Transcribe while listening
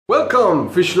Welcome,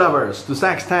 fish lovers, to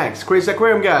Zacks Tanks, Crazy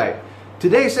Aquarium Guy.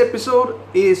 Today's episode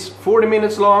is 40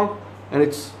 minutes long and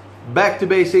it's back to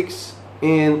basics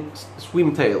in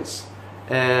swimtails.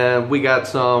 And we got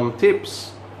some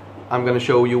tips. I'm gonna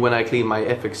show you when I clean my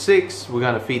Fx6. We're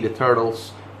gonna feed the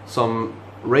turtles some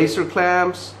razor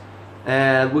clamps,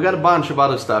 and we got a bunch of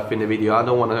other stuff in the video. I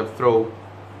don't want to throw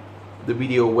the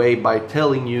video away by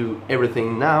telling you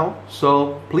everything now,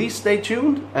 so please stay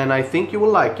tuned and I think you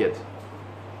will like it.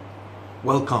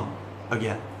 Welcome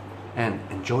again and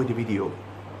enjoy the video,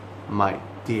 my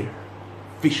dear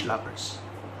fish lovers.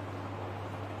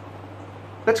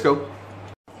 Let's go.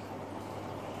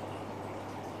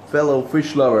 Fellow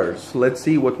fish lovers, let's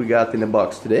see what we got in the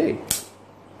box today.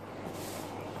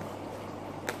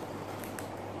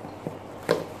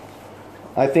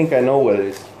 I think I know what it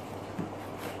is.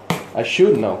 I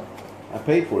should know. I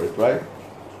paid for it, right?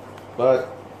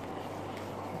 But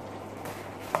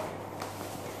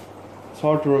it's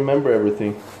hard to remember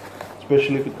everything,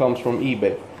 especially if it comes from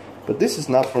eBay. But this is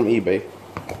not from eBay.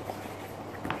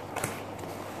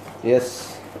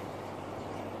 Yes,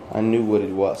 I knew what it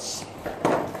was.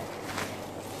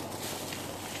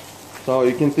 So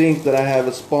you can think that I have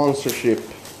a sponsorship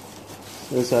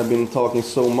since I've been talking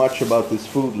so much about this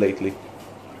food lately.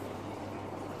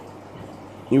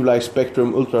 New Life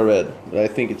Spectrum Ultra Red. I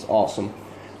think it's awesome.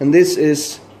 And this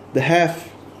is the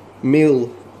half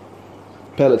mil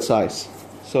pellet size.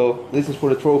 So this is for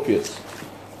the trophies.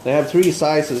 They have three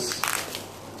sizes.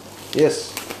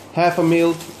 Yes, half a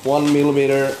mil, 1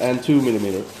 millimeter, and 2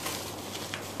 millimeter.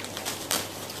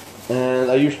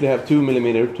 And I usually have 2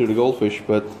 millimeter to the goldfish,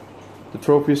 but the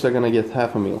trophies are gonna get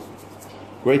half a mil.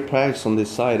 Great price on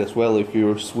this side as well if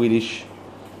you're Swedish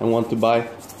and want to buy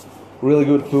really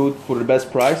good food for the best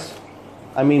price.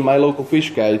 I mean, my local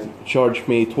fish guy charged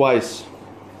me twice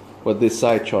what this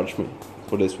site charged me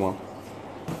for this one.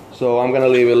 So I'm gonna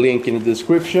leave a link in the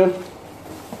description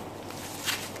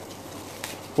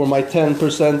for my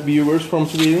 10% viewers from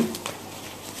Sweden.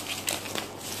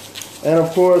 And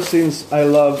of course, since I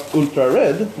love Ultra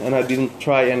Red and I didn't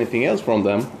try anything else from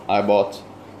them, I bought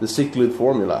the cichlid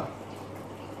formula.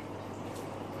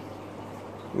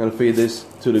 I'm gonna feed this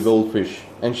to the goldfish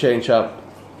and change up,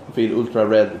 feed Ultra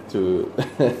Red to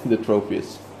the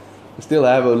trophies. I still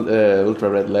have Ultra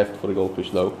Red left for the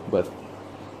goldfish though, but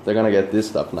they're gonna get this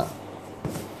stuff now.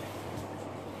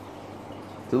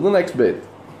 To the next bit.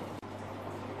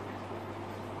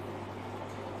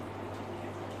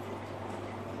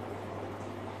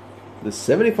 The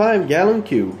 75-gallon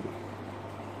cube.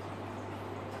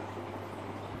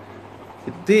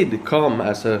 It did come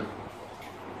as a...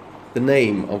 The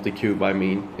name of the cube, I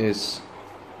mean, is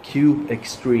Cube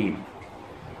Extreme.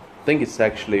 I think it's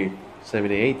actually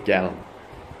 78 gallon,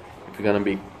 if you're gonna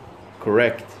be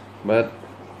correct, but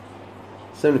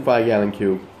 75 gallon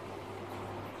cube.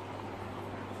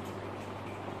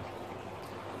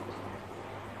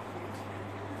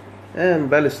 And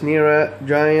Balisnera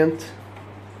Giant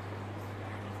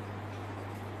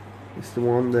is the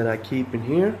one that I keep in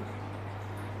here.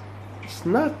 It's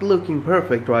not looking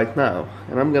perfect right now,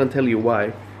 and I'm gonna tell you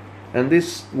why. And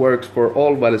this works for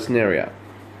all Balisneria.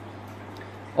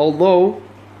 Although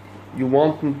you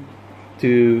want them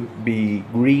to be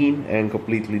green and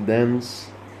completely dense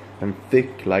and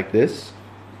thick like this,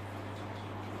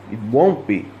 it won't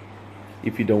be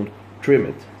if you don't trim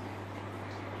it,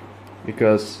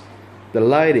 because the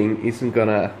lighting isn't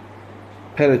gonna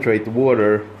penetrate the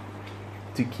water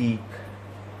to keep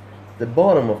the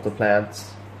bottom of the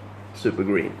plants super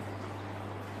green.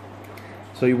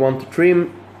 So you want to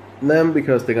trim them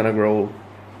because they're gonna grow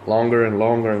longer and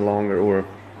longer and longer, or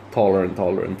taller and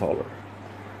taller and taller.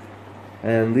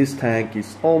 And this tank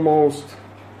is almost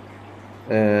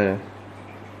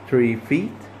 3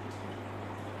 feet,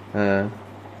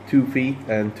 2 feet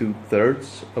and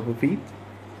 2/3 of a feet.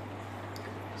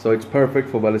 So it's perfect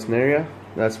for Balisneria.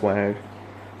 That's why I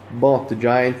bought the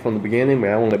giant from the beginning, but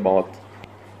I only bought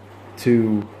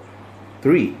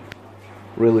 3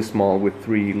 really small with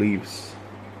 3 leaves.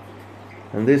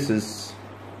 And this is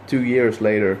 2 years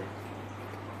later.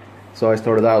 So I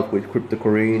started out with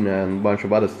cryptocorin and a bunch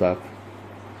of other stuff.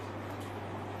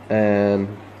 And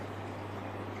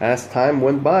as time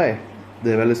went by,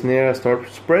 the Balisnera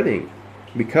started spreading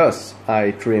because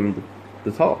I trimmed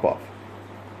the top off.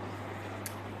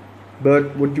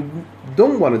 But what you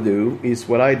don't want to do is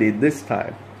what I did this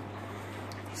time.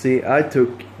 See, I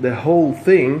took the whole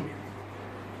thing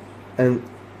and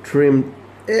trimmed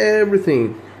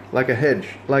everything like a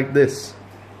hedge, like this.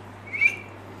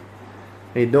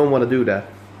 And you don't want to do that,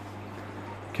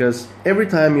 because every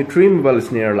time you trim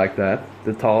Balisnera like that,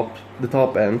 the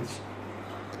top ends,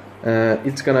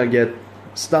 it's gonna get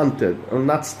stunted, or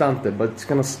not stunted, but it's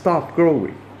gonna stop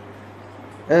growing.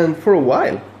 And for a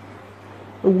while,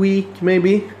 a week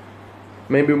maybe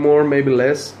more, maybe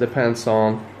less, depends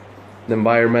on the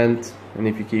environment and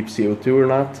if you keep CO2 or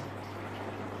not.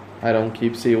 I don't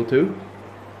keep CO2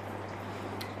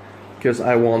 because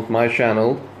I want my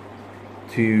channel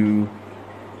to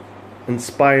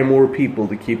inspire more people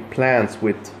to keep plants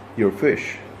with your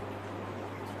fish,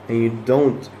 and you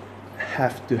don't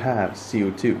have to have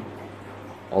CO2.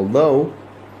 Although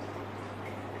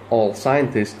all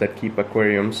scientists that keep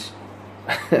aquariums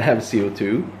have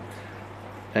CO2,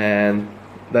 and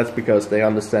that's because they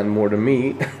understand more than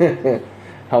me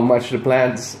how much the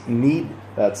plants need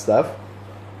that stuff.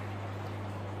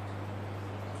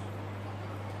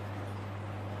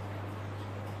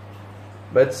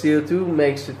 But CO2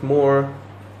 makes it more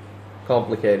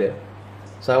complicated.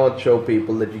 So I want to show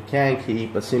people that you can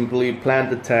keep a simply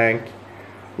planted tank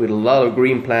with a lot of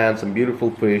green plants and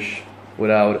beautiful fish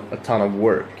without a ton of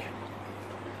work.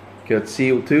 Because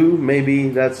CO2, maybe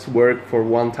that's work for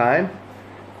one time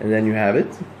and then you have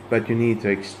it, but you need to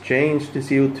exchange the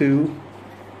CO2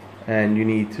 and you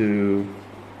need to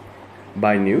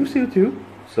buy new CO2,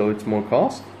 so it's more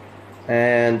cost,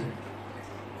 and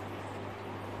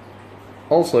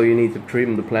also you need to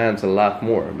trim the plants a lot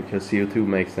more because CO2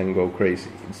 makes them go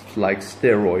crazy. It's like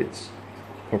steroids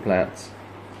for plants.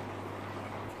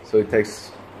 So it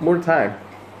takes more time,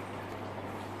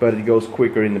 but it goes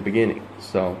quicker in the beginning.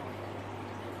 So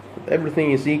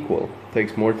everything is equal. It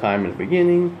takes more time in the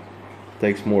beginning, it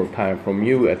takes more time from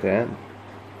you at the end.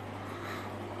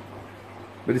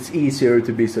 But it's easier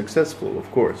to be successful,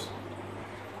 of course.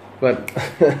 But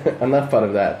enough out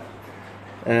of that.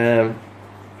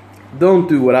 Don't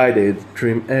do what I did,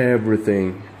 trim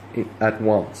everything at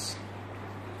once.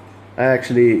 I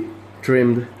actually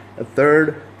trimmed a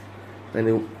third,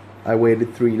 and I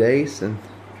waited 3 days and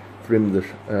trimmed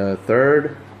the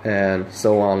third, and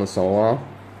so on and so on.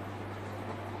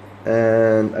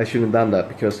 And I shouldn't have done that,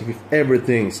 because if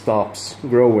everything stops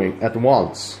growing at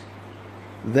once,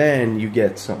 then you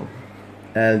get some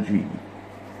algae.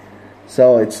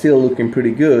 So it's still looking pretty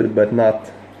good, but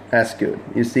not as good.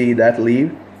 You see that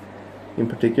leaf? In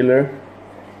particular,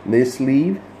 this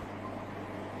leaf.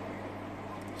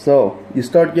 So you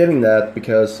start getting that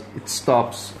because it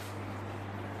stops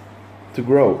to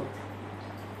grow,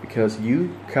 because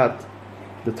you cut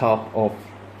the top of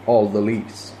all the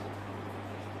leaves.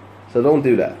 So don't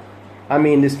do that. I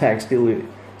mean, this tank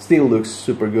still looks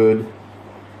super good,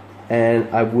 and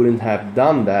I wouldn't have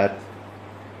done that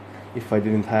if I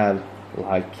didn't have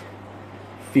like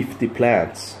 50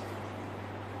 plants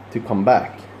to come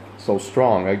back so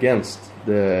strong against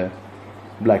the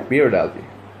black beard algae.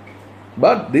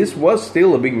 But this was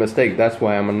still a big mistake. That's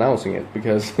why I'm announcing it,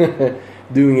 because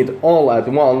doing it all at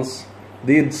once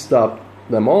did stop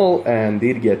them all and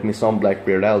did get me some black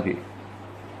beard algae.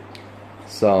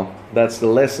 So that's the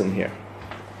lesson here.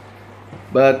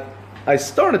 But I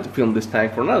started to film this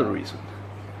tank for another reason.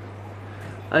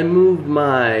 I moved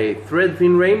my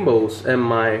threadfin rainbows and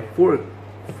my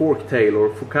forktail or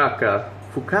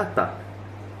fukata,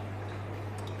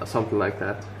 something like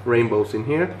that, rainbows in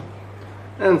here,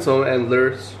 and some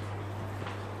endlers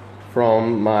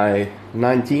from my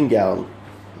 19 gallon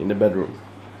in the bedroom.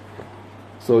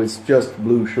 So it's just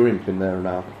blue shrimp in there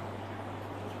now.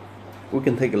 We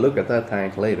can take a look at that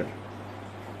tank later.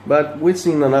 But we've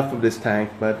seen enough of this tank,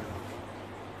 but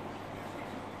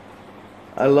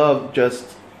I love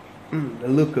just the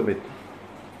look of it.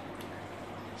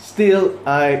 Still,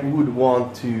 I would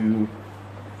want to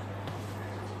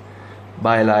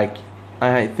buy, like,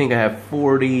 I think I have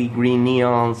 40 green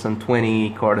neons and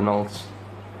 20 cardinals.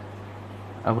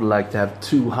 I would like to have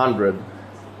 200,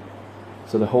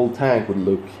 so the whole tank would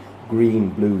look green,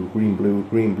 blue, green, blue,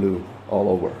 green, blue all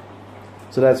over.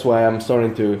 So that's why I'm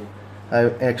starting to,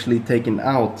 I've actually taken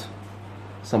out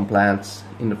some plants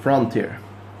in the front here,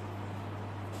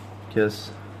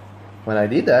 because when I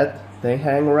did that, they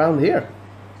hang around here.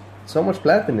 So much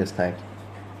plant in this tank,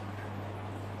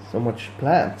 so much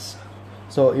plants.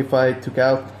 So if I took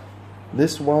out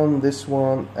this one,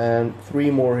 and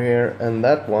 3 more here, and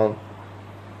that one,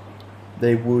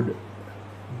 they would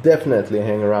definitely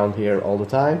hang around here all the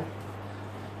time.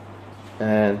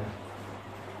 And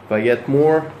if I get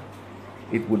more,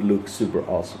 it would look super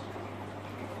awesome.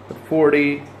 But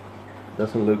 40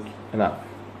 doesn't look enough,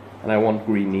 and I want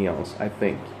green neons, I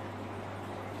think.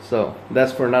 So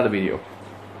that's for another video.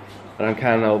 But I'm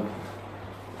kind of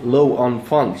low on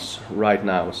funds right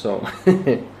now, so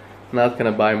not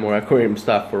gonna buy more aquarium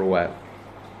stuff for a while.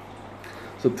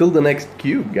 So till the next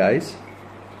cube, guys.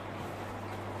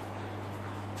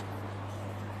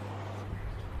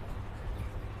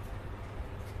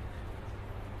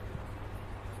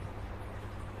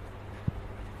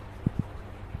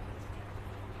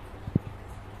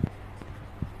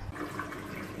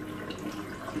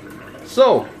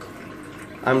 So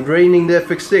I'm draining the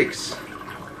Fx6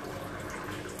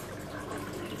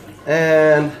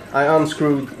 and I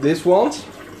unscrewed this one,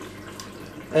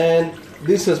 and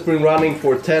this has been running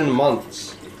for 10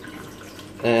 months,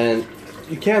 and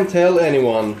you can't tell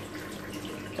anyone,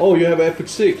 oh, you have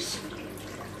Fx6,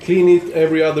 clean it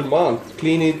every other month,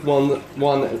 clean it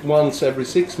once every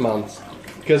 6 months,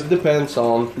 because it depends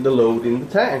on the load in the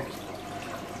tank.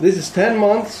 This is 10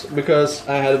 months because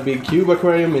I had a big cube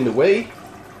aquarium in the way.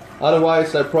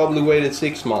 Otherwise I probably waited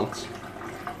 6 months.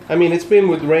 I mean, it's been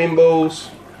with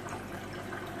rainbows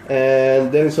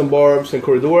and then some barbs and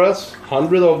corridoras,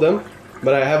 100 of them,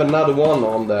 but I have another one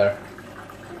on there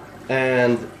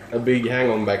and a big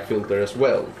hang-on back filter as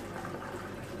well.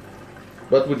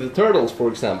 But with the turtles, for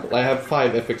example, I have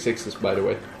 5 Fx6s, by the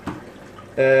way.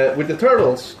 With the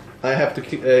turtles I have to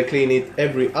clean it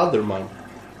every other month,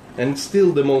 and it's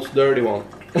still the most dirty one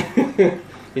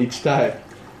each time.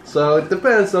 So it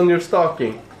depends on your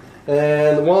stocking.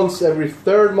 And once every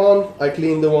 3rd month I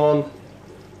clean the one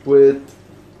with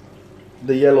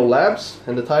the yellow labs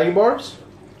and the tiger barbs.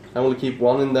 I will keep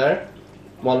one in there,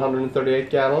 138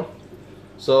 gallon.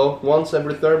 So once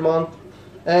every 3rd month,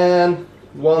 and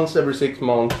once every 6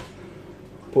 months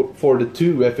for the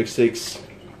 2 Fx6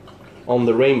 on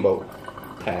the rainbow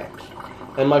tank.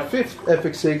 And my 5th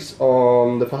Fx6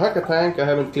 on the Fahaka tank, I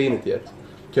haven't cleaned it yet,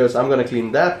 because I'm gonna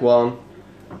clean that one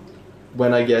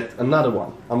when I get another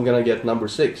one. I'm gonna get number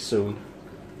 6 soon,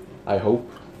 I hope.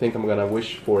 I think I'm gonna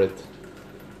wish for it.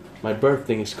 My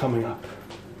birthday is coming up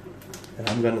and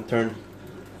I'm gonna turn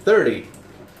 30.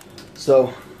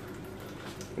 So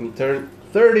when you turn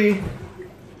 30,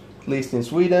 at least in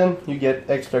Sweden, you get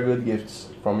extra good gifts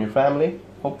from your family,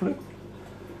 hopefully.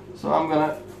 So I'm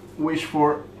gonna wish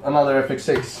for another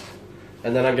Fx6,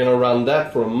 and then I'm gonna run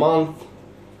that for a month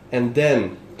and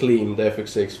then clean the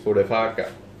Fx6 for the Fahaka.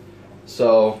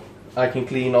 So I can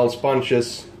clean all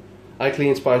sponges. I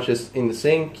clean sponges in the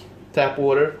sink, tap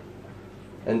water,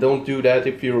 and don't do that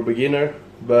if you're a beginner,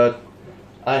 but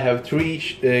I have 3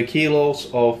 kilos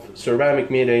of ceramic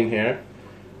media in here,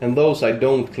 and those I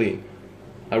don't clean.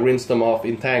 I rinse them off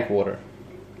in tank water.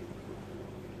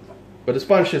 But the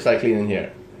sponges I clean in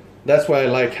here. That's why I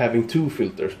like having 2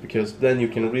 filters, because then you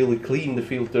can really clean the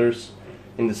filters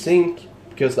in the sink,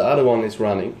 because the other one is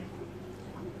running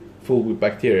full with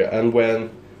bacteria. And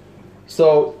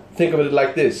so think of it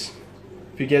like this: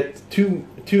 if you get two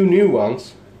new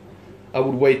ones, I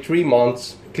would wait 3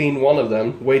 months, clean one of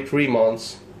them, wait 3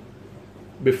 months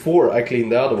before I clean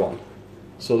the other one,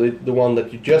 so the one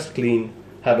that you just clean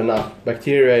have enough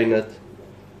bacteria in it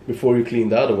before you clean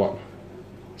the other one.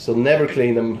 So never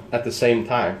clean them at the same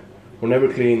time, or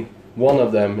never clean one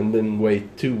of them and then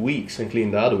wait 2 weeks and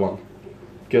clean the other one,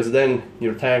 because then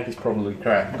your tank is probably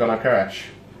gonna crash.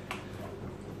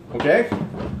 Okay?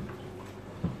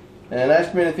 And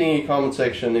ask me anything in the comment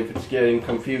section if it's getting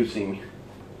confusing.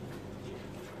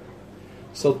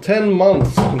 So 10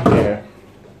 months in here.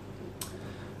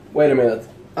 Wait a minute.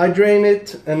 I drain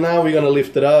it, and now we're gonna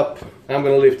lift it up. I'm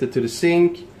gonna lift it to the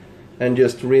sink and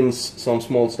just rinse some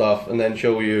small stuff, and then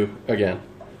show you again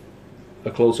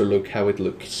a closer look how it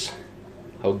looks,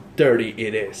 how dirty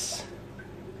it is.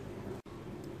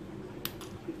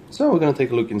 So we're gonna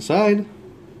take a look inside.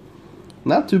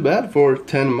 Not too bad for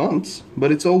 10 months,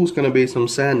 but it's always gonna be some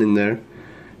sand in there.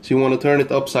 So you want to turn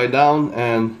it upside down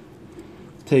and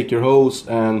take your hose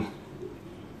and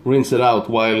rinse it out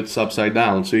while it's upside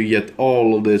down, so you get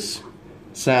all of this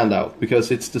sand out,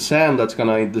 because it's the sand that's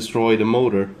gonna destroy the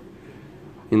motor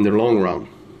in the long run.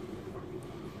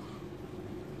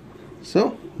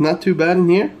 So not too bad in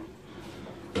here,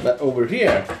 but over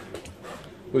here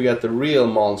we got the real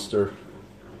monster.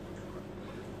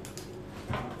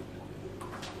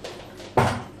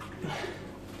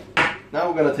 Now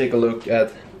we're gonna take a look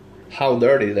at how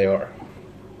dirty they are.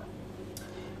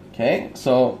 Okay,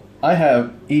 so I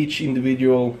have each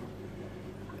individual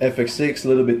Fx6 a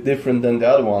little bit different than the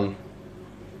other one,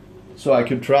 so I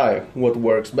could try what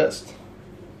works best.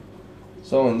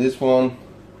 So in this one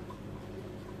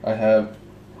I have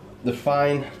the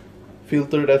fine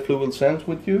filter that Flu will send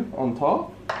with you on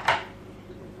top,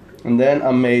 and then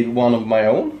I made one of my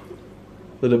own,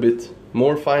 a little bit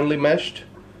more finely meshed,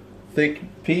 thick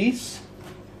piece.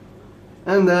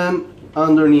 And then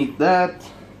underneath that,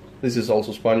 this is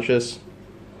also sponges.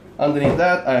 Underneath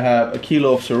that I have a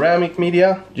kilo of ceramic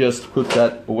media. Just put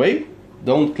that away,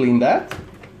 don't clean that.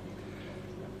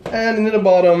 And in the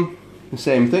bottom, the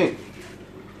same thing.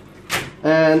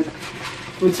 And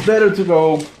it's better to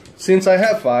go, since I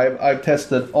have 5, I've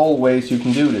tested all ways you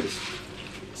can do this.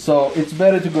 So it's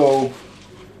better to go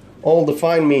all the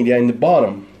fine media in the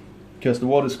bottom, because the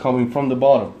water is coming from the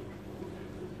bottom.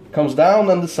 It comes down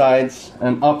on the sides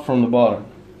and up from the bottom.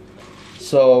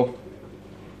 So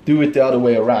do it the other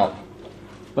way around.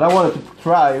 But I wanted to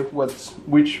try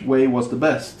which way was the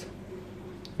best,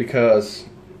 because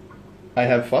I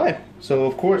have 5. So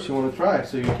of course you want to try,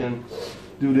 so you can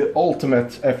do the ultimate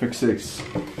Fx6.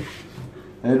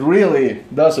 And it really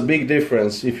does a big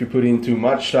difference if you put in too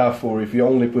much stuff or if you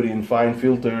only put in fine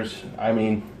filters. I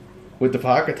mean, with the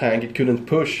Fx6 tank it couldn't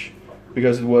push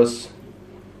because it was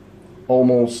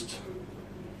almost,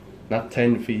 not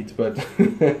 10 feet, but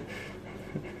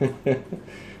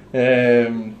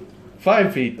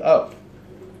 5 feet up.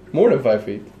 More than 5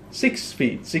 feet. 6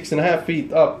 feet, 6.5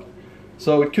 feet up.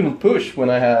 So it couldn't push when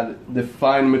I had the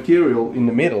fine material in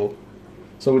the middle.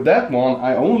 So with that one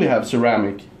I only have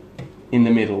ceramic in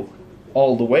the middle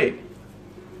all the way,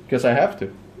 because I have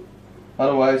to.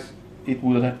 Otherwise it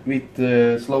would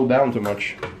slow down too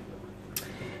much.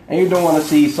 And you don't want to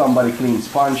see somebody clean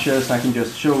sponges. I can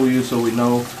just show you so we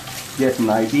know, get an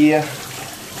idea.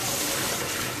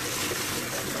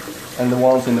 And the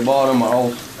ones in the bottom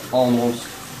are almost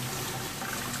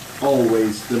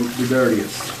always the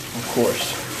dirtiest, of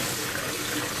course.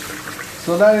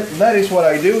 So that is what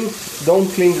I do. Don't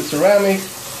clean the ceramic.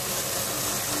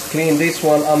 Clean this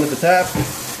one under the tap,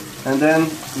 and then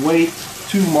wait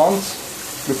 2 months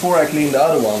before I clean the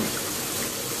other one.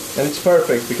 And it's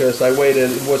perfect because I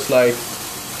waited, it was like,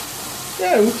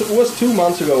 yeah, it was 2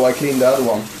 months ago I cleaned the other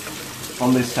one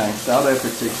on this tank, the other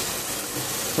Fx6.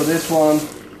 So this one,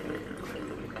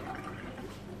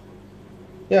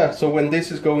 yeah, so when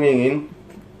this is going in,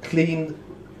 cleaned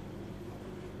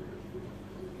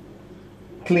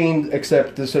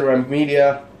except the ceramic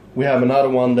media. We have another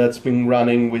one that's been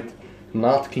running with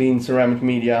not clean ceramic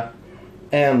media,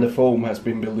 and the foam has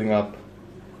been building up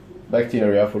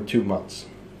bacteria for 2 months.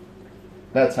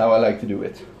 That's how I like to do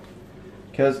it.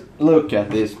 Because look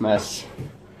at this mess.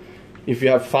 If you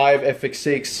have 5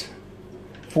 Fx6,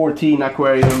 14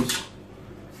 aquariums,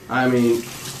 I mean,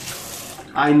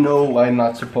 I know I'm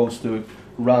not supposed to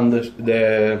run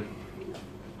the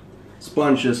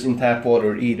sponges in tap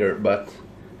water either, but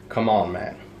come on,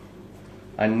 man.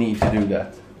 I need to do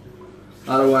that.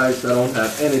 Otherwise I don't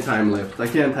have any time left. I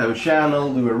can't have a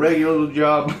channel, do a regular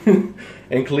job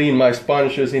and clean my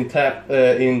sponges in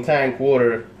tank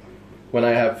water when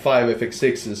I have 5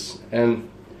 Fx6s. And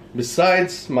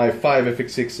besides my 5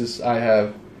 Fx6s I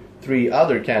have 3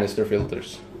 other canister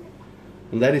filters.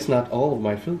 And that is not all of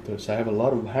my filters. I have a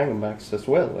lot of hang-backs as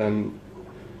well, and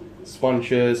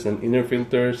sponges and inner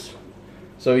filters.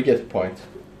 So you get the point.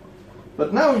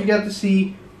 But now you get to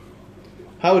see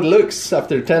how it looks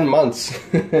after 10 months.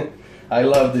 I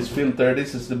love this filter.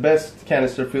 This is the best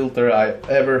canister filter I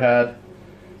ever had.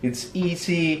 It's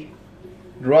easy,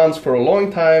 it runs for a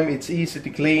long time, it's easy to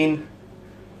clean.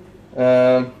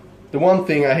 The one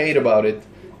thing I hate about it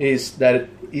is that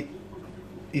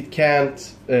it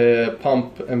can't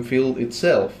pump and fill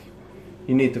itself.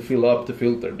 You need to fill up the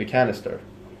filter, the canister.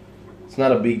 It's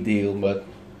not a big deal, but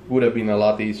it would have been a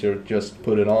lot easier to just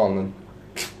put it on and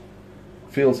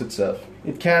fills itself.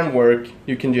 It can work.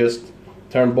 You can just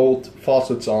turn both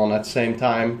faucets on at the same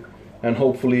time, and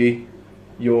hopefully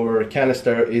your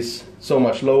canister is so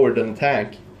much lower than the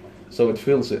tank so it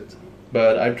fills it.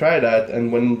 But I tried that,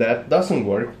 and when that doesn't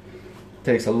work, it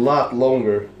takes a lot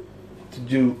longer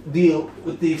to deal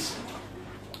with these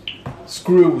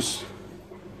screws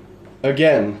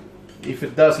again if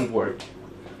it doesn't work.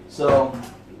 So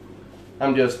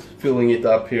I'm just filling it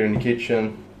up here in the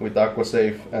kitchen with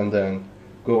AquaSafe and then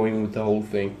going with the whole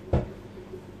thing.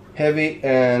 Heavy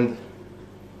and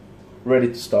ready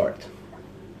to start.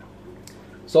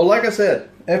 So like I said,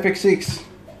 Fx6,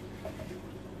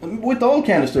 with all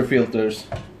canister filters,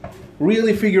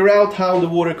 really figure out how the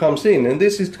water comes in. And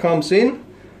this comes in,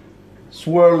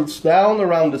 swirls down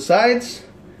around the sides,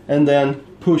 and then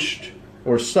pushed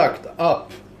or sucked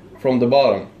up from the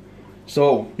bottom.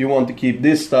 So you want to keep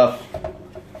this stuff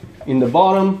in the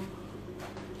bottom,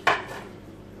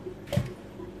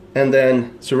 and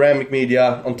then ceramic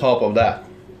media on top of that.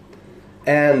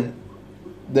 And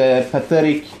the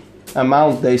pathetic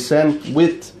amount they sent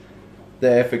with the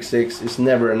Fx6 is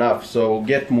never enough, so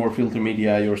get more filter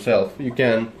media yourself. You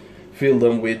can fill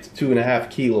them with 2.5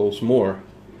 kilos more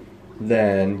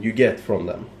than you get from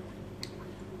them.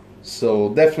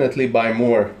 So definitely buy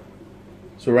more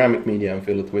ceramic media and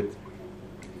fill it with.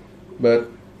 But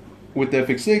with the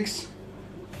Fx6,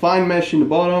 fine mesh in the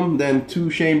bottom, then 2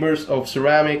 chambers of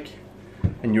ceramic,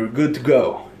 and you're good to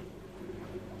go.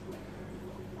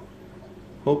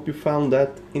 Hope you found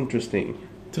that interesting.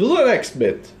 To the next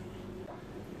bit.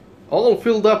 All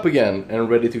filled up again and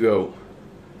ready to go.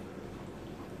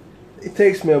 it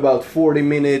takes me about 40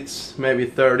 minutes, maybe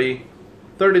 30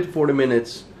 to 40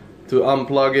 minutes to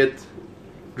unplug it,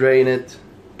 drain it,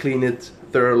 clean it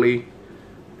thoroughly,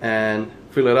 and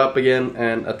fill it up again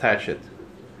and attach it.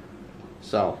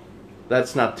 So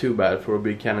that's not too bad for a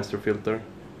big canister filter,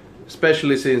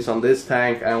 especially since on this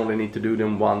tank I only need to do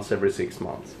them once every 6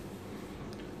 months.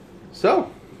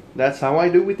 So that's how I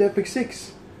do with the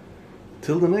Fx6.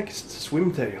 Till the next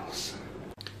swim tales.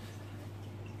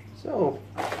 So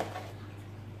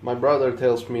my brother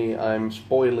tells me I'm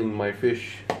spoiling my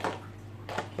fish,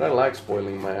 but I like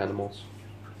spoiling my animals.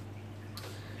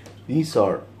 These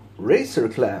are razor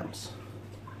clams,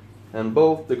 and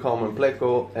both the common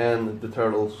pleco and the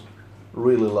turtles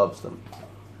really loves them.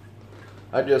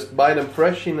 I just buy them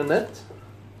fresh in a net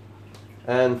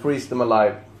and freeze them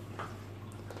alive,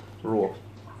 raw.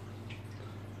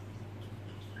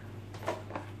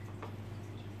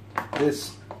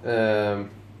 This the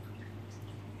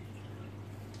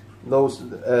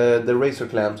razor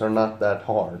clams are not that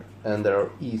hard and they're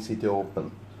easy to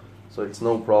open, so it's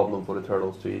no problem for the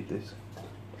turtles to eat this.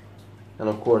 And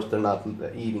of course they're not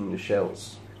eating the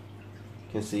shells.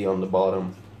 You can see on the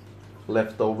bottom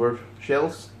leftover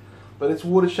shells. But it's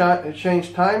water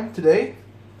change time today,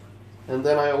 and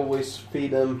then I always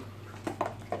feed them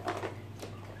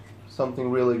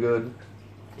something really good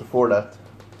before that.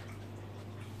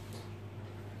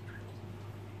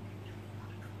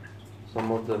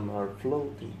 Some of them are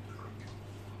floating.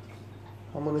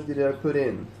 How many did I put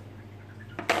in?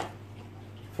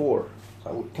 4.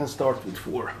 I can start with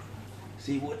 4.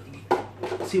 See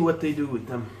what they do with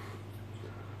them.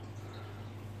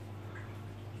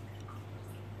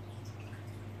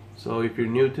 So if you're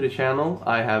new to the channel,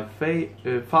 I have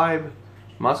 5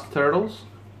 musk turtles,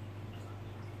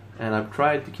 and I've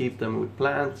tried to keep them with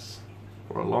plants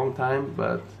for a long time,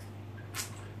 but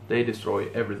they destroy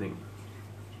everything.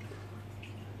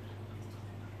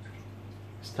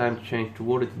 It's time to change the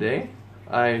water today.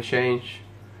 I change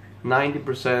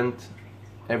 90%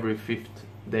 every 5th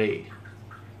day.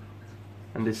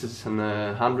 And this is an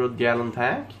 100-gallon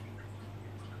tank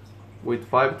with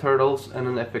 5 turtles and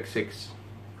an Fx6.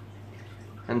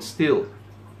 And still,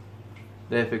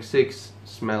 the Fx6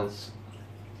 smells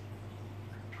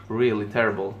really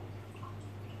terrible,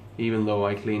 even though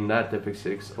I clean that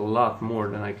Fx6 a lot more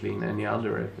than I clean any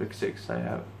other Fx6 I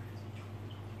have.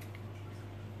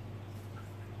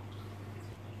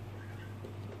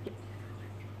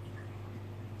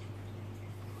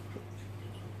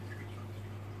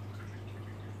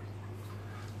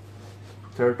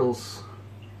 Turtles,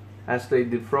 as they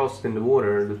defrost in the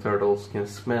water, the turtles can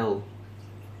smell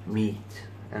meat,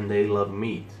 and they love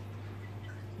meat.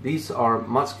 These are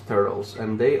musk turtles,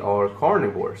 and they are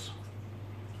carnivores,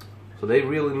 so they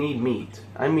really need meat.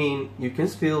 I mean, you can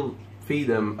still feed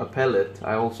them a pellet.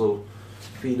 I also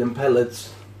feed them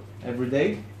pellets every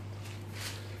day.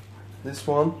 This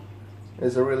one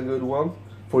is a really good one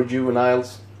for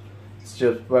juveniles. It's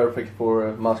just perfect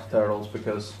for musk turtles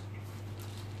because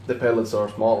the pellets are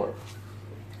smaller.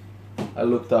 I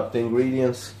looked up the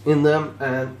ingredients in them,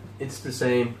 and it's the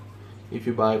same if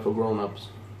you buy for grown-ups.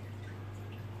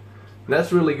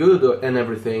 That's really good and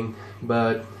everything,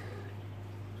 but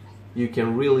you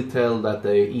can really tell that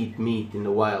they eat meat in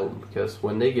the wild, because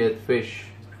when they get fish,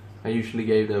 I usually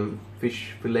gave them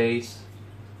fish fillets.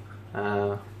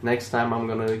 Next time I'm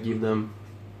gonna give them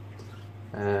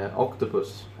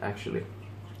octopus, actually,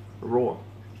 raw.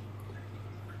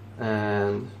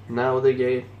 And now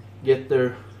they get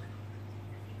their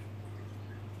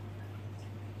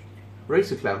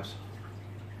razor clams.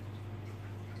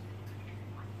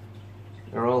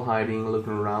 They're all hiding,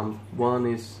 looking around. One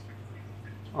is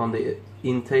on the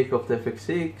intake of the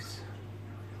Fx6.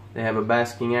 They have a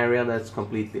basking area that's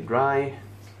completely dry.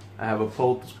 I have a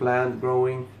pothos plant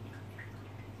growing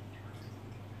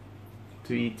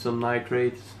to eat some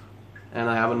nitrates. And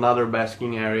I have another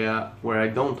basking area where I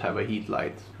don't have a heat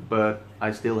light, but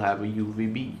I still have a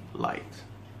UVB light.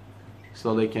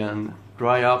 So they can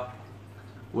dry up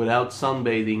without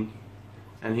sunbathing,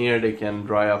 and here they can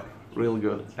dry up real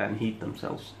good and heat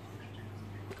themselves.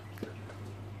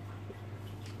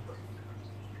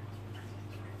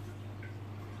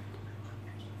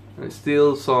 And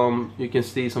still you can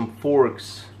see some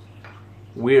forks,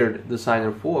 weird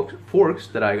designer forks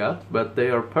that I got, but they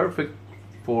are perfect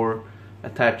for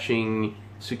attaching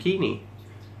zucchini,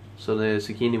 so the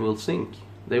zucchini will sink.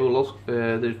 They will also,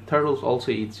 the turtles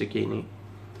also eat zucchini,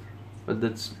 but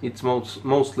it's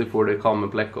mostly for the common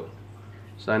pleco,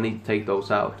 so I need to take those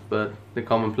out. But the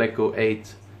common pleco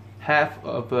ate half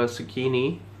of a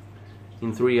zucchini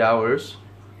in 3 hours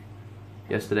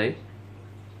yesterday,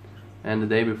 and the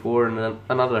day before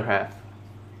another half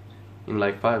in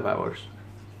like 5 hours.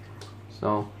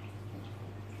 So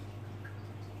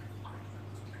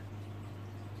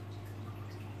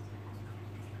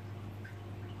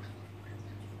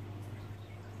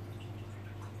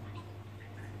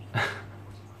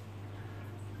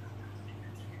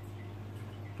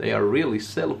they are really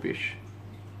selfish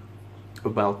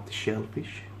about the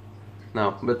shellfish.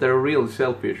 No, but they're really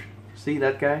selfish. See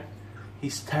that guy?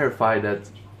 He's terrified that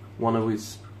one of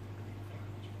his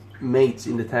mates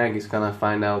in the tag is gonna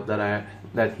find out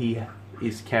that he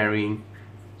is carrying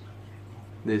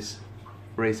this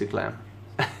razor clam.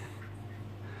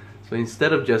 So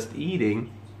instead of just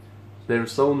eating, they're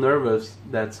so nervous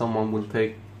that someone will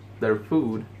take their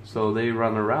food, so they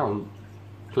run around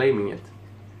claiming it.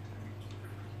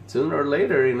 Sooner or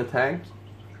later in a tag,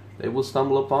 they will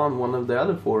stumble upon one of the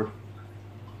other 4.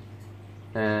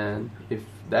 And if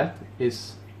that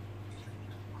is,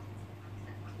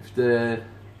 if the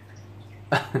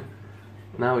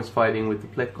now it's fighting with the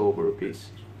pleco over a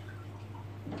piece.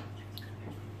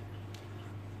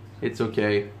 It's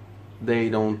okay, they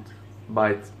don't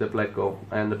bite the pleco,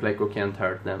 and the pleco can't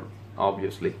hurt them,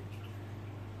 obviously.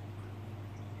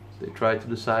 They try to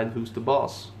decide who's the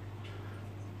boss.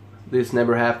 This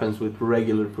never happens with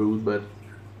regular food, but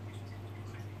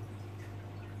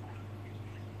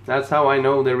that's how I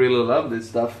know they really love this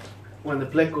stuff, when the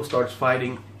pleco starts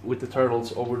fighting with the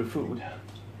turtles over the food.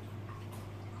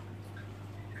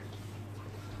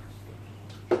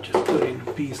 Just put in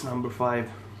piece number 5.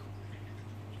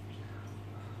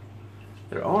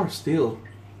 There are still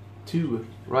 2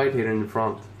 right here in the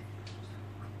front,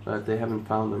 but they haven't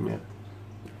found them yet.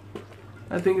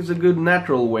 I think it's a good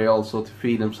natural way also to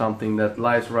feed them something that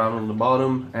lies around on the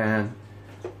bottom, and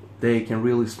they can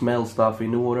really smell stuff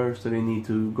in the water, so they need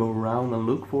to go around and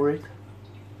look for it.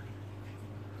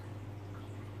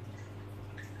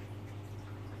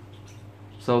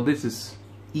 So this is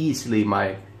easily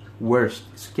my worst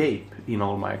escape in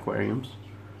all my aquariums,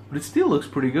 but it still looks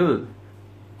pretty good,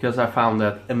 because I found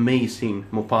that amazing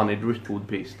Mopane driftwood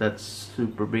piece that's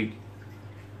super big.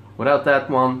 Without that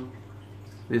one,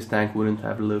 this tank wouldn't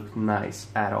have looked nice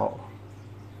at all.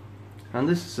 And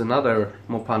this is another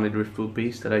Mopane driftwood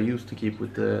piece that I used to keep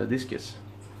with the discus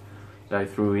that I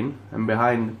threw in, and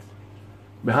behind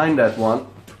that one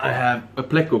I have a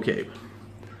pleco cave.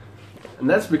 And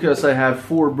that's because I have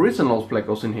 4 bristlenose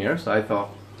plecos in here, so I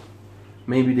thought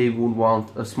maybe they would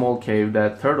want a small cave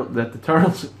that the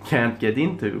turtles can't get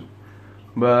into.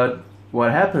 But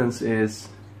what happens is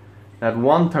that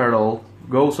one turtle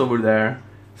goes over there,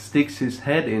 sticks his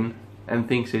head in, and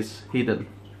thinks it's hidden.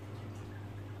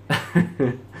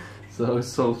 So it's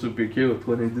so super cute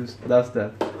when he does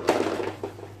that.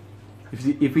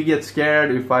 If he gets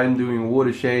scared, if I'm doing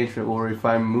water change or if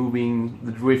I'm moving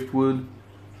the driftwood,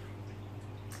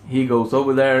 he goes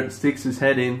over there, sticks his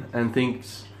head in, and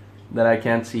thinks that I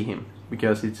can't see him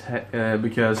because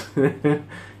because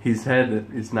his head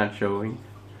is not showing.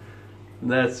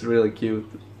 That's really cute.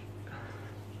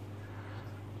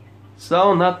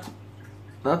 So not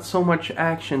so much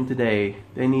action today.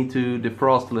 They need to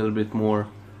defrost a little bit more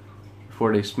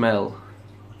before they smell.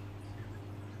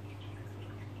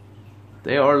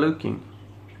 They are looking.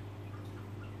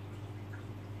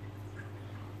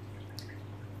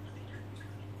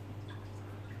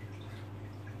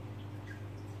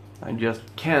 I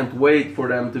just can't wait for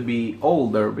them to be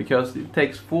older, because it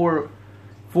takes four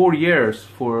years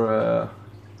for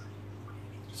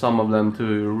some of them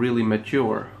to really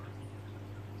mature.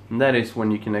 And that is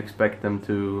when you can expect them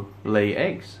to lay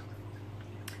eggs.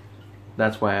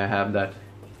 That's why I have that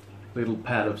little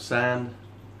pad of sand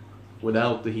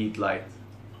without the heat light.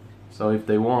 So if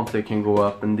they want, they can go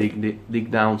up and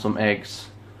dig down some eggs.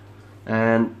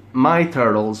 And my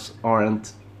turtles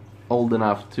aren't old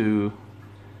enough to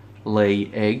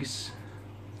lay eggs,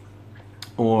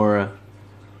 or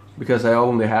because I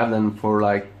only have them for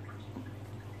like,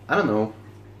 I don't know,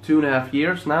 2.5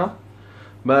 years now.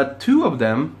 But 2 of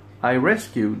them I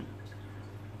rescued.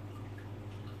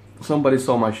 Somebody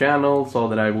saw my channel, saw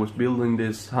that I was building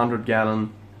this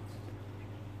 100-gallon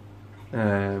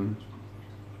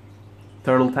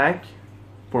turtle tank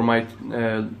for my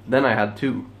then I had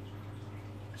 2.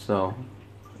 So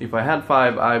if I had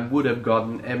 5, I would have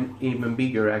gotten even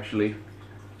bigger, actually,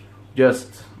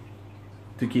 just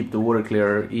to keep the water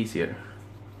clearer easier.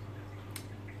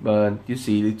 But you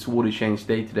see, it's water change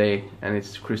day to day, and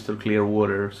it's crystal clear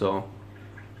water, so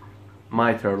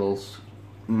my turtles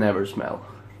never smell.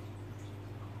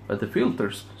 But the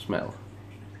filters smell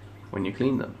when you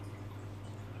clean them.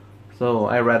 So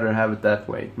I rather have it that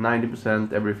way,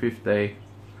 90% every 5th day,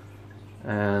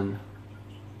 and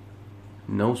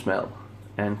no smell,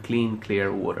 and clean,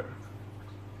 clear water.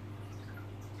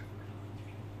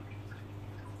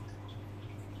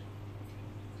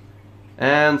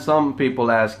 And some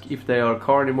people ask, if they are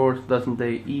carnivores, doesn't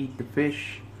they eat the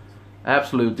fish?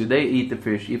 Absolutely, they eat the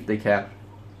fish if they can.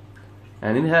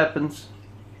 And it happens.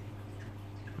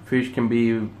 Fish can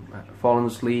be falling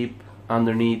asleep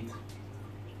underneath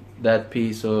that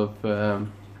piece of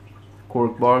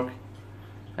cork bark,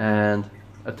 and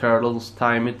a turtle's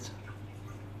time it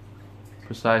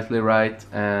precisely right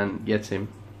and gets him.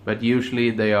 But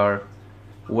usually they are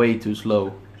way too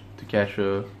slow to catch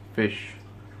a fish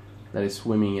that is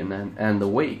swimming and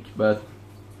awake. But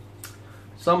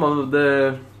some of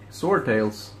the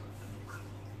swordtails,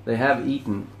 they have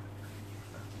eaten,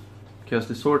 because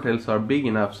the swordtails are big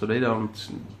enough so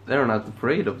they're not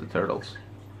afraid of the turtles.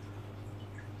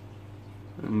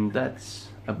 And that's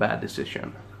a bad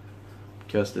decision,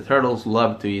 because the turtles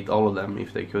love to eat all of them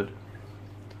if they could.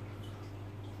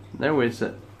 There we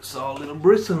saw a little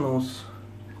bristlenose.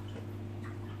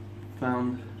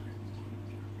 Found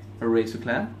a razor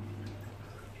clam.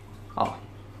 Oh.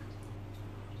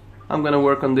 I'm gonna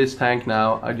work on this tank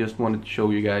now. I just wanted to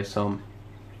show you guys some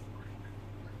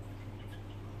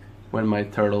when my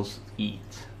turtles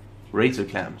eat razor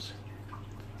clams.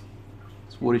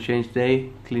 It's water change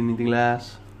day, cleaning the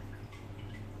glass,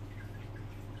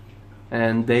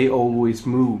 and they always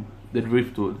move the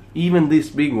driftwood. Even this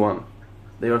big one,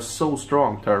 they are so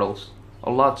strong, turtles, a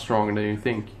lot stronger than you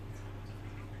think.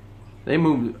 They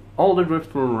move all the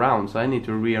driftwood around, so I need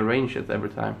to rearrange it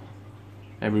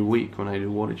every week when I do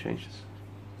water changes.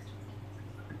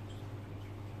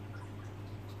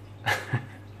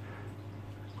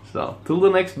 So, till the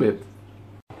next bit.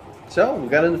 So, we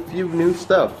got a few new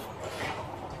stuff.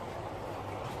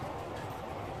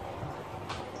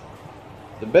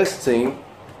 The best thing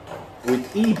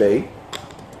with eBay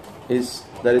is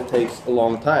that it takes a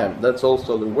long time. That's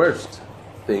also the worst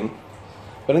thing.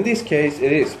 But in this case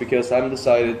it is, because I'm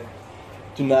decided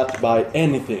to not buy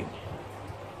anything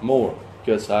more,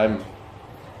 because I'm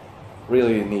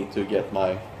really need to get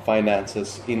my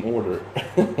finances in order.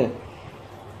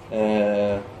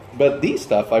 But these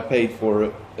stuff I paid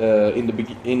for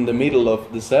in the middle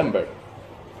of December,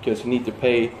 because you need to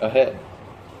pay ahead,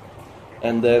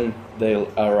 and then they'll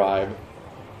arrive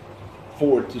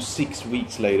 4 to 6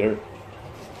 weeks later,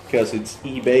 because it's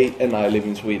eBay and I live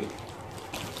in Sweden.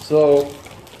 So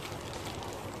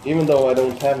even though I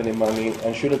don't have any money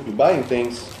and shouldn't be buying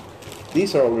things,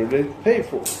 these are already paid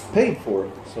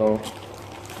for. So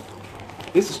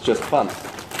this is just fun.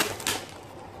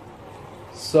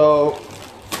 So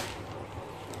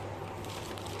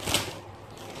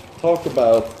talk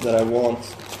about that I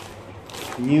want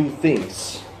new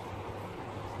things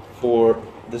for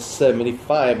the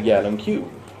 75-gallon cube.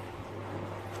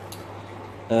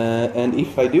 And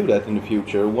if I do that in the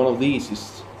future, one of these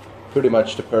is pretty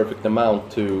much the perfect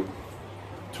amount to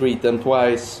treat them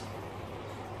twice.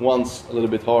 Once a little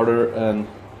bit harder and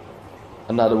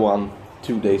another one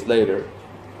 2 days later.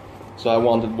 So I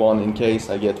wanted one in case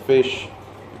I get fish,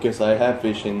 because I have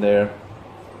fish in there.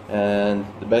 And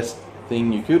the best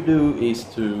thing you could do is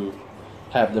to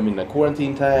have them in a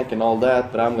quarantine tank and all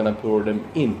that, but I'm gonna pour them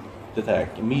in the tank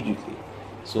immediately.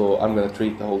 So I'm gonna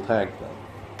treat the whole tank then.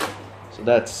 So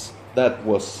that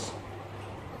was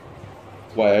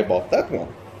why I bought that one.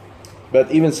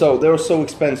 But even so, they were so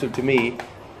expensive to me.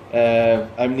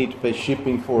 I need to pay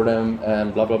shipping for them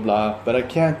and blah blah blah, but I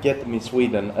can't get them in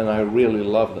Sweden and I really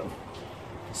love them.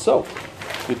 So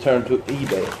we turn to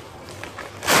eBay.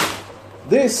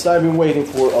 This I've been waiting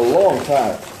for a long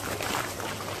time.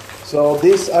 So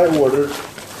this I ordered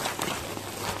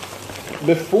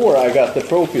before I got the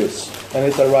Proteus, and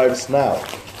it arrives now.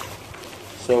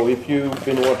 So if you've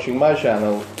been watching my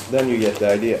channel, then you get the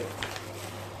idea.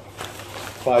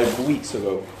 5 weeks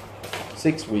ago,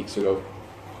 6 weeks ago.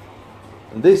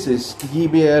 And this is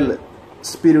JBL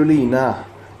Spirulina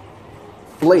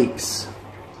flakes,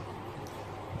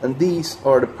 and these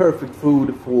are the perfect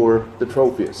food for the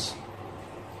Tropheus.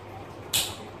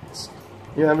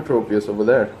 You have a Tropheus over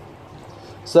there.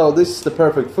 So this is the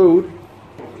perfect food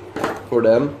for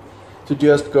them to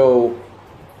just go,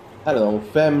 I don't know,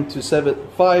 5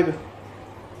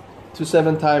 to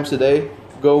 7 times a day.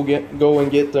 Go and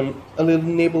get them a little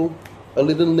nibble,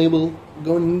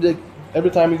 every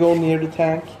time you go near the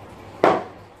tank,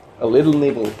 a little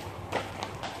nibble.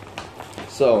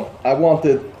 So I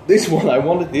wanted this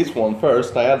one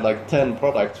first. I had like 10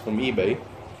 products from eBay,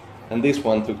 and this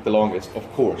one took the longest, of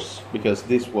course, because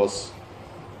this was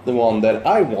the one that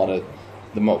I wanted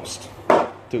the most.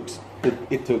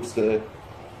 It took the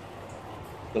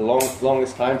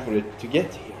longest time for it to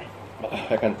get here.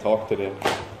 I can't talk today.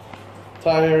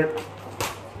 Tired.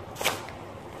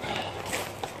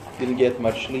 Didn't get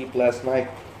much sleep last night.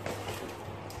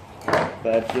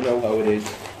 But you know how it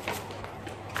is.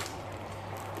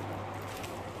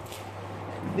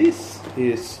 This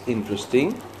is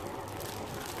interesting.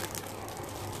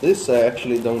 This I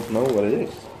actually don't know what it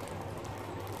is.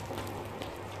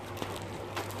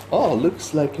 Oh,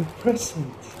 looks like a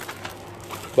present.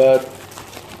 But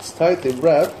it's tightly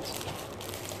wrapped.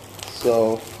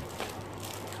 So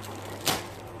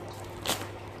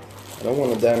I don't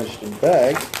want to damage the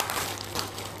bag.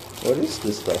 What is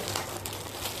this stuff?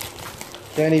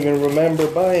 Can't even remember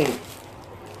buying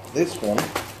this one.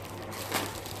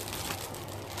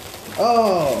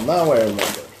 Oh, now I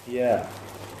remember. Yeah.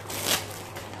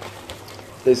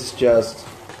 This is just,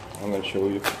 I'm gonna show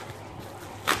you.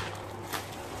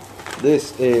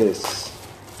 This is,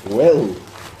 well,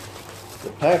 the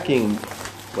packing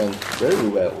went very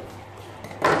well.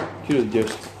 Could have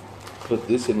just put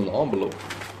this in an envelope.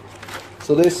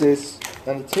 So this is,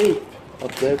 and the tape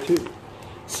up there too.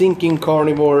 Sinking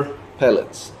carnivore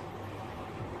pellets.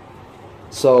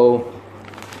 So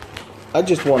I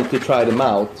just wanted to try them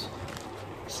out.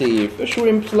 See if the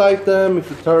shrimps like them, if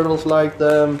the turtles like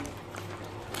them.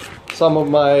 Some of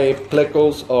my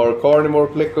plecos are carnivore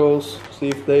plecos. See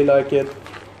if they like it.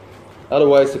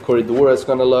 Otherwise the Corridora is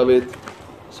gonna love it.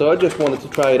 So I just wanted to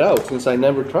try it out since I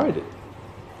never tried it.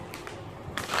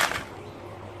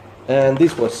 And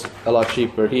this was a lot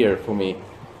cheaper here for me.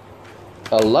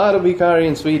 A lot of Vicari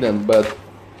in Sweden, but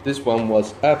this one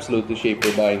was absolutely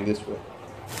cheaper buying this way.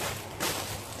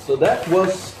 So that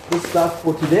was the stuff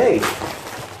for today.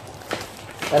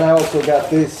 And I also got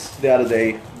this the other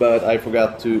day, but I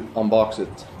forgot to unbox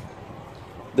it.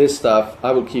 This stuff,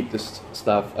 I will keep this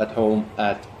stuff at home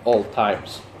at all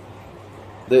times.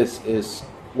 This is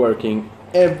working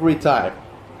every time.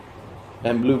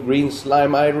 And blue-green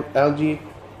slime algae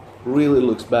really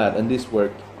looks bad, and this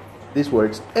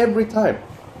works every time.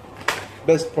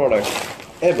 Best product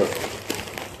ever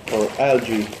for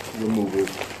algae removal.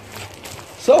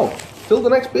 So, till the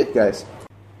next bit, guys.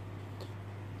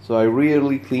 So I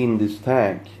really cleaned this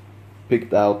tank,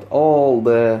 picked out all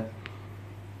the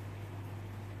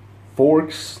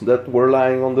forks that were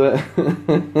lying on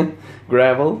the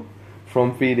gravel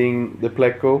from feeding the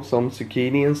pleco some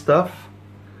zucchini and stuff,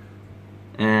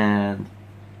 and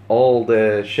all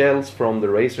the shells from the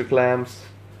razor clamps,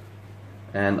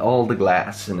 and all the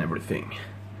glass and everything.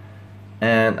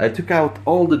 And I took out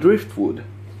all the driftwood,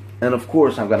 and of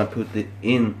course I'm gonna put it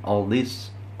in all this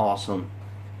awesome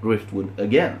driftwood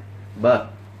again.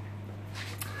 But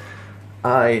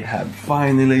I have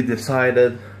finally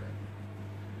decided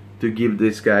to give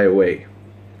this guy away.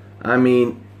 I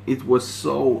mean, it was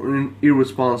so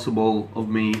irresponsible of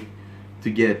me to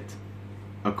get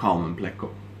a common pleco.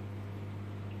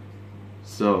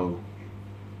 So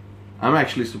I'm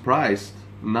actually surprised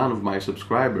none of my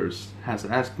subscribers has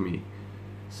asked me,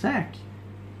 Zack,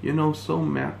 you know so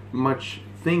much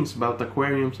things about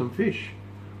aquariums and fish.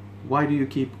 Why do you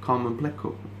keep common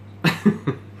pleco?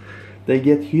 They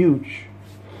get huge.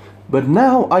 But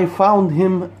now I found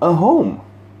him a home.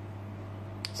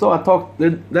 So I thought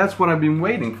that's what I've been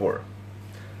waiting for.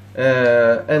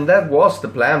 And that was the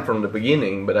plan from the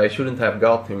beginning, but I shouldn't have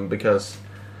got him because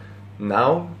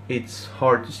now it's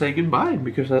hard to say goodbye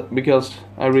because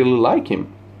I really like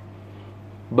him.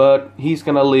 But he's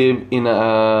gonna live in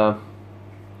a,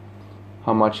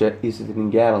 how much is it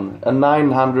in gallon? A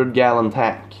 900 gallon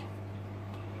tank.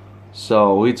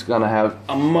 So it's gonna have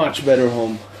a much better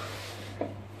home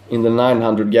in the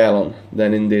 900 gallon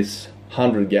than in this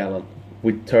 100 gallon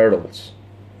with turtles.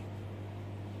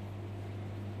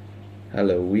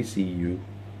 Hello, we see you.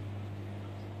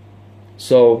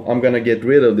 So I'm gonna get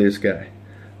rid of this guy.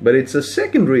 But it's a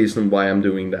second reason why I'm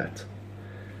doing that.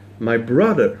 My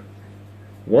brother,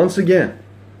 once again,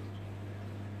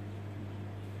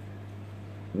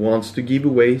 wants to give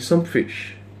away some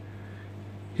fish.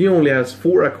 He only has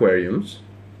 4 aquariums,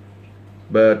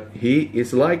 but he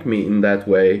is like me in that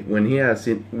way. When he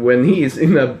is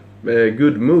in a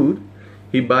good mood,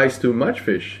 he buys too much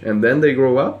fish, and then they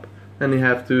grow up, and he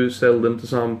have to sell them to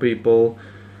some people,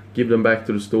 give them back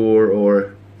to the store,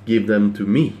 or give them to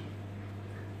me.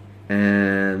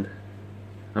 And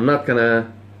I'm not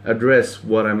gonna address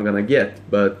what I'm gonna get,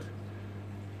 but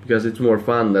because it's more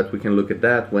fun that we can look at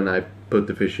that when I put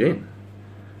the fish in.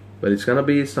 But it's gonna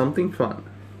be something fun.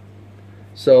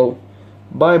 So,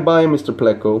 bye bye, Mr.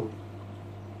 Pleco.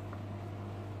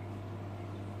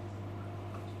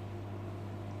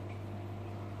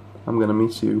 I'm gonna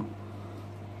miss you.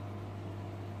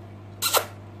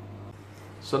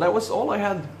 So that was all I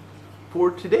had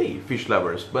for today, fish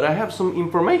lovers, but I have some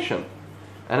information.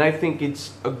 And I think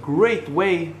it's a great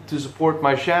way to support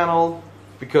my channel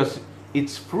because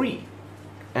it's free.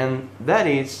 And that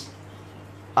is,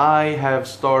 I have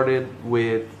started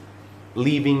with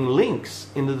leaving links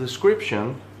in the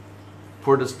description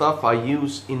for the stuff I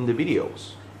use in the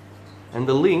videos. And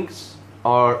the links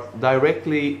are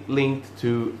directly linked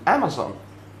to Amazon.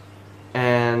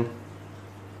 And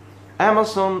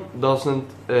Amazon doesn't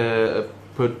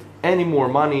put any more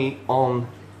money on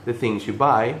the things you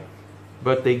buy,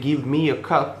 but they give me a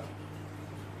cut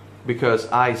because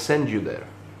I send you there.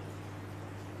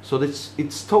 So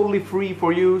it's totally free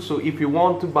for you. So if you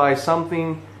want to buy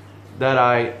something that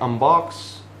I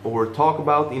unbox or talk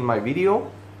about in my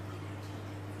video,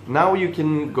 now you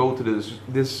can go to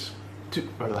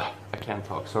I can't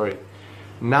talk, sorry.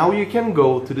 Now you can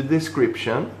go to the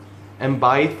description and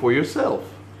buy it for yourself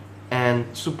and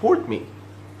support me.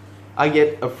 I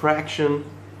get a fraction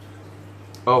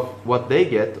of what they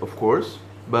get, of course,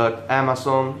 but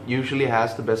Amazon usually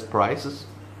has the best prices.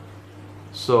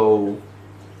 So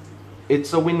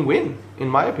it's a win-win in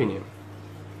my opinion.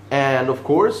 And of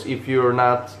course, if you're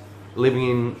not living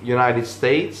in United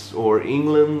States or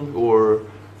England, or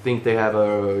think they have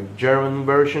a German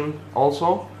version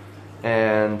also,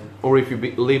 or if you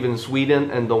live in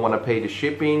Sweden and don't want to pay the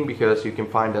shipping because you can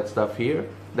find that stuff here,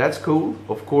 that's cool.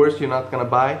 Of course, you're not gonna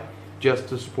buy just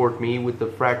to support me with the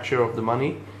fraction of the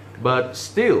money, but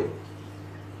still,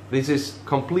 this is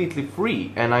completely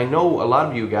free. And I know a lot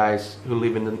of you guys who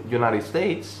live in the United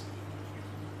States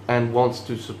and wants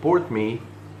to support me,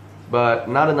 but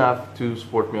not enough to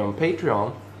support me on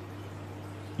Patreon.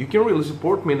 You can really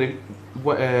support me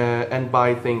and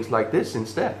buy things like this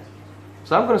instead.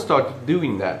 So I'm gonna start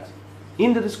doing that.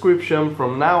 In the description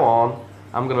from now on,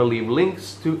 I'm gonna leave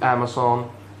links to Amazon,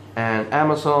 and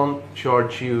Amazon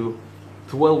charge you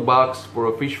 12 bucks for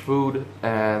a fish food,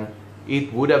 and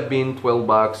it would have been 12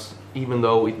 bucks even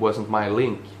though it wasn't my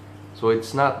link. So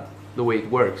it's not the way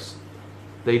it works.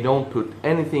 They don't put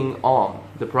anything on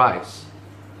the price,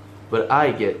 but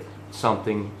I get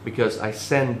something because I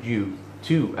send you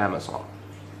to Amazon.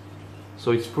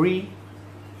 So it's free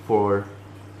for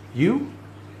you.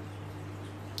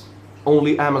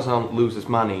 Only Amazon loses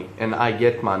money and I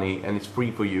get money, and it's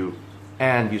free for you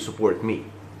and you support me.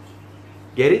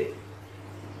 Get it?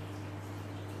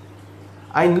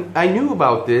 I knew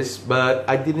about this, but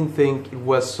I didn't think it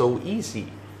was so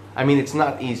easy. I mean, it's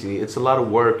not easy. It's a lot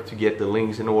of work to get the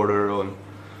links in order and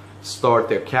start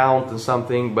the account and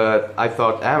something, but I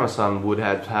thought Amazon would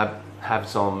have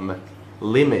some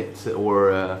limit,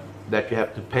 or that you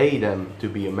have to pay them to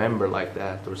be a member like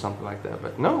that or something like that.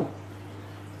 But no,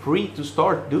 free to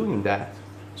start doing that.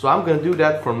 So I'm gonna do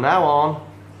that from now on,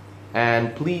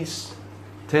 and please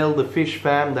tell the fish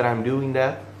fam that I'm doing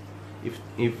that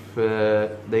if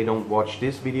they don't watch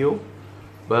this video.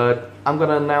 But I'm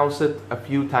gonna announce it a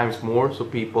few times more so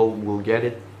people will get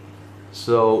it.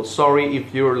 So sorry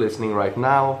if you're listening right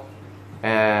now,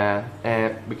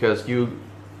 and because you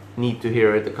need to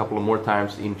hear it a couple of more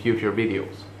times in future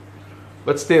videos.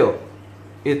 But still,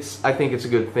 I think it's a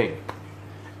good thing.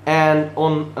 And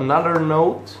on another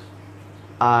note,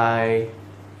 I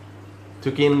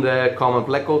took in the common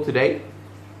pleco today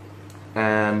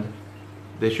and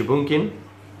the shubunkin,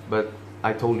 but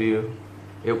I told you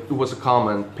it was a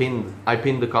comment I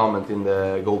pinned the comment in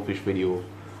the goldfish video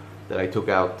that I took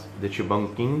out the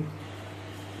shubunkin,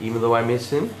 even though I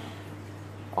miss him.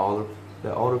 All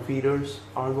the auto feeders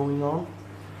are going on,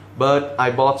 but I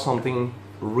bought something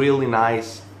really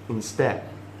nice instead.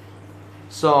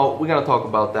 So we're gonna talk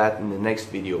about that in the next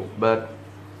video. But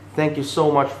thank you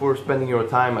so much for spending your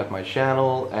time at my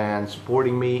channel and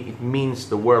supporting me. It means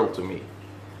the world to me,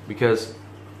 because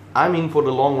I'm in for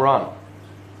the long run.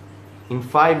 In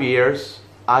 5 years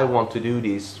I want to do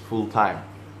this full time.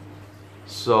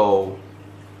 So,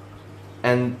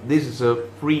 and this is a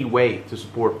free way to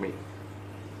support me.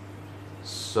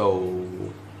 So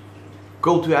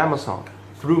go to Amazon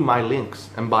through my links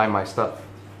and buy my stuff.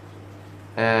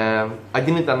 I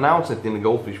didn't announce it in the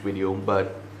goldfish video,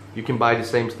 but you can buy the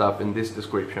same stuff in this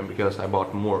description because I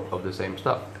bought more of the same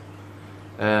stuff.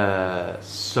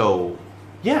 So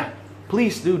yeah,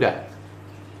 please do that.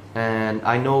 And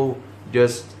I know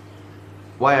just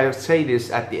why I say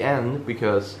this at the end,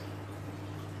 because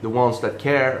the ones that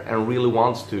care and really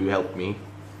wants to help me,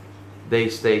 they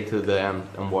stay to the end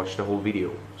and watch the whole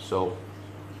video. So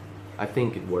I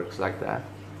think it works like that.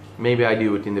 Maybe I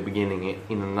do it in the beginning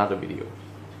in another video.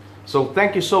 So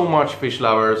thank you so much, fish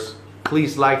lovers.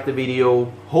 Please like the video.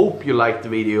 Hope you liked the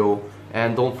video,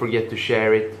 and don't forget to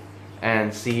share it,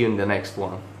 and see you in the next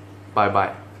one. Bye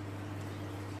bye.